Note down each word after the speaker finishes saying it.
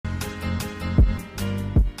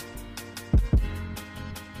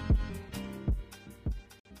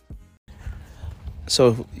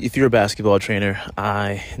So if you're a basketball trainer,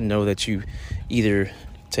 I know that you either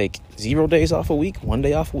take 0 days off a week, 1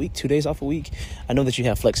 day off a week, 2 days off a week. I know that you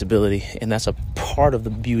have flexibility, and that's a part of the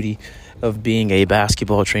beauty of being a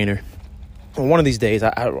basketball trainer. On one of these days,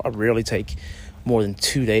 I rarely take more than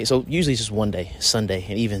 2 days. So usually it's just 1 day, Sunday.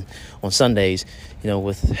 And even on Sundays,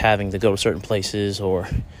 with having to go to certain places or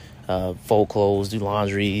fold clothes, do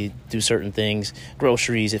laundry, do certain things,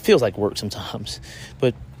 groceries, it feels like work sometimes.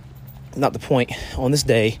 But not the point. On this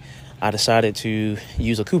day, I decided to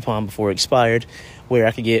use a coupon before it expired where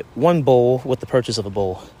I could get one bowl with the purchase of a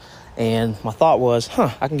bowl. And my thought was,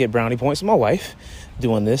 I can get brownie points with my wife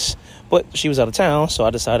doing this. But she was out of town, so I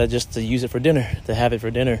decided just to use it for dinner, to have it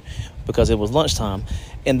for dinner because it was lunchtime.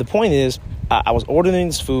 And the point is, I was ordering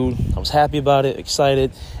this food. I was happy about it,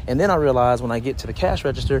 excited. And then I realized when I get to the cash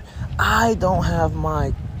register, I don't have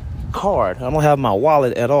my card. I don't have my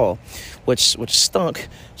wallet at all, which stunk.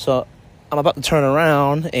 So I'm about to turn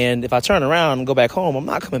around, and if I turn around and go back home, I'm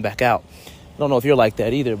not coming back out. I don't know if you're like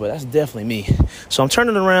that either, but that's definitely me. So I'm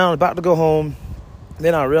turning around, about to go home.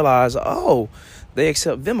 Then I realize, they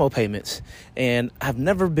accept Venmo payments. And I've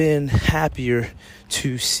never been happier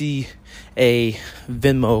to see a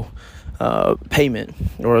Venmo payment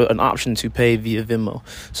or an option to pay via Venmo.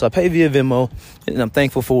 So I pay via Venmo, and I'm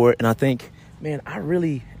thankful for it. And I think, man, I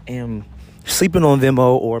really am sleeping on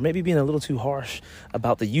Venmo, or maybe being a little too harsh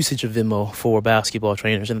about the usage of Venmo for basketball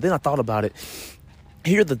trainers. And then I thought about it.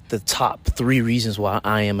 Here are the top 3 reasons why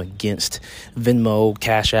I am against Venmo,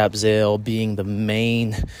 Cash App, Zelle being the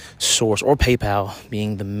main source, or PayPal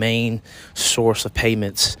being the main source of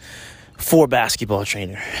payments for basketball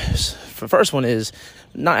trainers. The first one is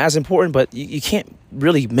not as important, but you can't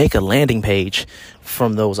really make a landing page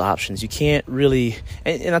from those options. You can't really,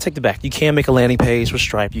 and I take it back, you can make a landing page with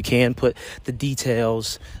Stripe. You can put the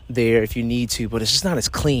details there if you need to, but it's just not as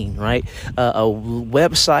clean, right? A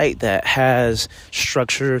website that has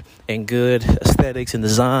structure and good aesthetics and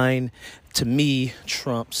design, to me,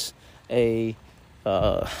 trumps a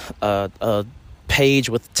page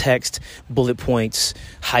with text, bullet points,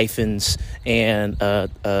 hyphens, and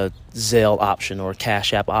a Zelle option or a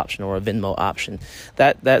Cash App option or a Venmo option.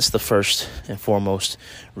 That's the first and foremost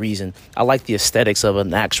reason. I like the aesthetics of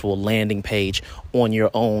an actual landing page on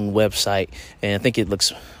your own website, and I think it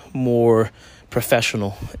looks more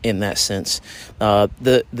professional in that sense.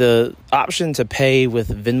 The option to pay with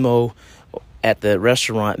Venmo at the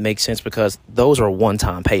restaurant makes sense because those are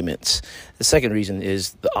one-time payments. The second reason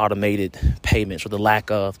is the automated payments, or the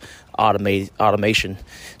lack of automation.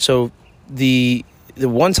 So the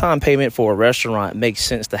one-time payment for a restaurant makes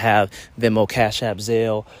sense to have Venmo, Cash App,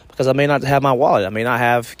 Zelle, because I may not have my wallet. I may not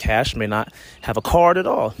have cash, I may not have a card at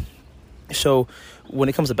all. So when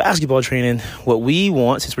it comes to basketball training, what we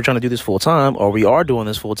want, since we're trying to do this full-time, or we are doing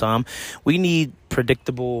this full-time, we need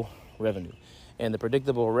predictable revenue. And the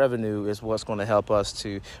predictable revenue is what's going to help us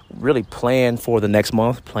to really plan for the next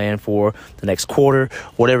month, plan for the next quarter,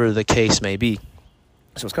 whatever the case may be.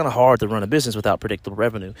 So it's kind of hard to run a business without predictable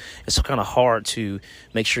revenue. It's kind of hard to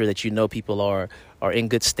make sure that people are in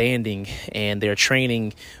good standing and they're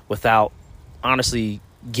training without honestly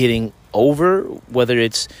getting over, whether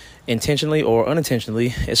it's intentionally or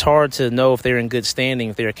unintentionally. It's hard to know if they're in good standing,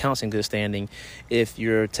 if their account's in good standing, if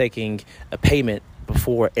you're taking a payment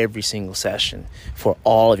before every single session for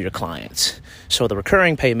all of your clients. So the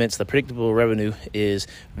recurring payments, the predictable revenue, is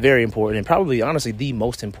very important, and probably honestly the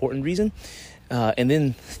most important reason. And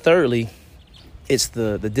then thirdly, it's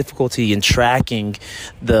the difficulty in tracking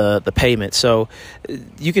the payment. So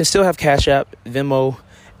you can still have Cash App, Venmo,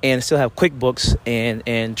 and still have QuickBooks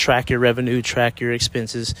and track your revenue, track your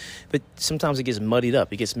expenses. But sometimes it gets muddied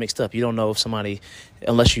up. It gets mixed up. You don't know if somebody,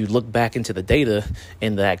 unless you look back into the data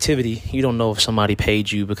and the activity, you don't know if somebody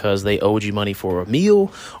paid you because they owed you money for a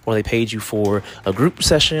meal, or they paid you for a group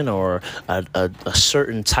session or a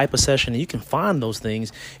certain type of session. And you can find those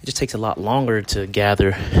things. It just takes a lot longer to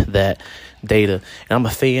gather that data. And I'm a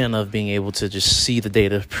fan of being able to just see the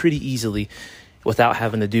data pretty easily without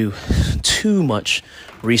having to do too much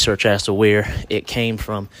research as to where it came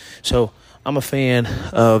from. So I'm a fan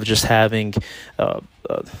of just having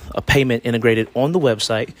a payment integrated on the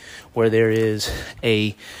website where there is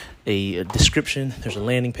a description, there's a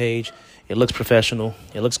landing page, it looks professional,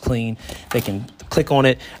 it looks clean, they can click on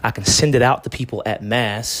it, I can send it out to people at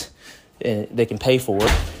mass, and they can pay for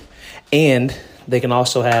it, and they can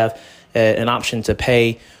also have an option to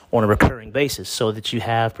pay on a recurring basis so that you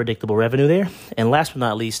have predictable revenue there. And last but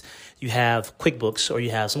not least, you have QuickBooks, or you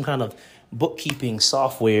have some kind of bookkeeping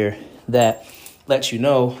software that lets you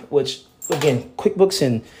know, which again, QuickBooks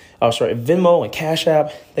and Venmo and Cash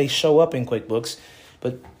App, they show up in QuickBooks,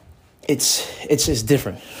 but it's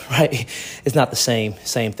different, right? It's not the same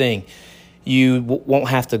thing. You won't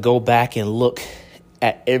have to go back and look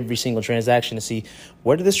at every single transaction to see,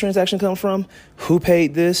 where did this transaction come from? Who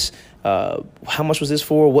paid this? How much was this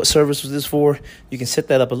for? What service was this for? You can set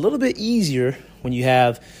that up a little bit easier when you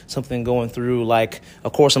have something going through, like,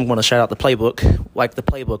 of course, I'm going to shout out the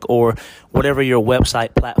Playbook, or whatever your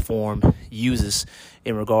website platform uses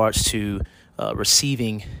in regards to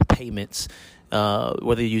receiving payments,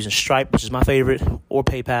 whether you're using Stripe, which is my favorite, or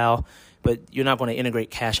PayPal. But you're not going to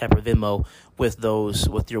integrate Cash App or Venmo with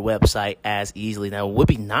your website as easily. Now, it would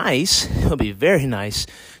be nice, it would be very nice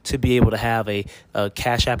to be able to have a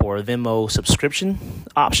Cash App or a Venmo subscription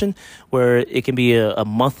option where it can be a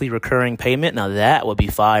monthly recurring payment. Now, that would be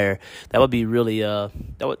fire. That would be really,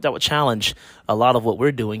 that would challenge a lot of what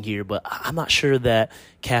we're doing here. But I'm not sure that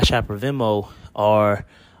Cash App or Venmo are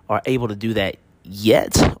able to do that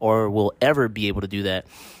yet, or will ever be able to do that.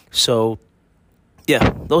 So,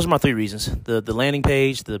 yeah, those are my 3 reasons. The landing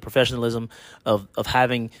page, the professionalism of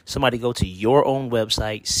having somebody go to your own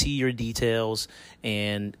website, see your details,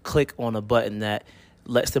 and click on a button that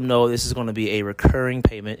lets them know this is going to be a recurring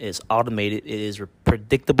payment. It's automated. It is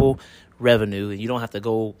predictable revenue, and you don't have to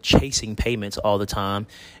go chasing payments all the time.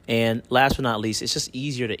 And last but not least, it's just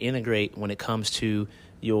easier to integrate when it comes to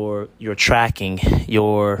your tracking,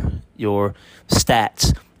 your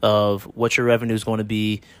stats of what your revenue is going to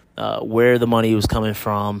be, where the money was coming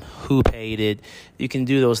from, who paid it. You can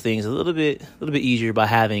do those things a little bit easier by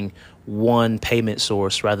having one payment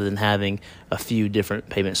source rather than having a few different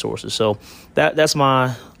payment sources. So that's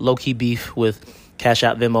my low-key beef with Cash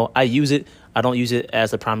App Venmo. I use it. I don't use it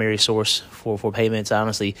as the primary source for payments.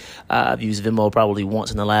 Honestly, I've used Venmo probably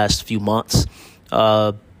once in the last few months.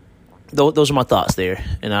 Those are my thoughts there,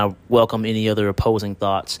 and I welcome any other opposing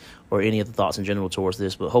thoughts or any other thoughts in general towards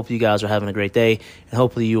this. But hopefully you guys are having a great day, and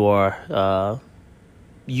hopefully you are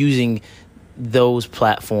using those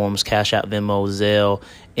platforms, Cash App, Venmo, Zelle,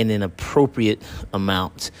 in an appropriate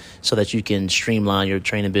amount so that you can streamline your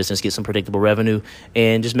training business, get some predictable revenue,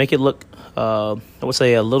 and just make it look, I would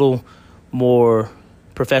say, a little more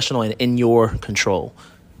professional and in your control.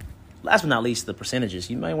 Last but not least, the percentages.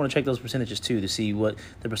 You might want to check those percentages too to see what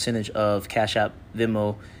the percentage of Cash App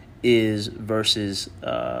Venmo is versus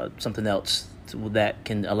something else that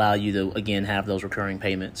can allow you to, again, have those recurring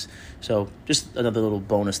payments. So just another little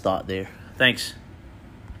bonus thought there. Thanks.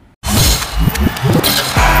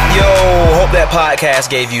 Yo, hope that podcast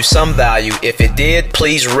gave you some value. If it did,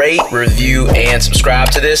 please rate, review, and subscribe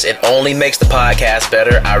to this. It only makes the podcast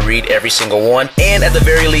better. I read every single one. And at the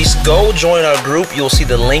very least, go join our group. You'll see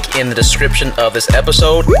the link in the description of this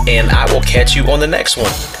episode, and I will catch you on the next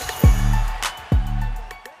one.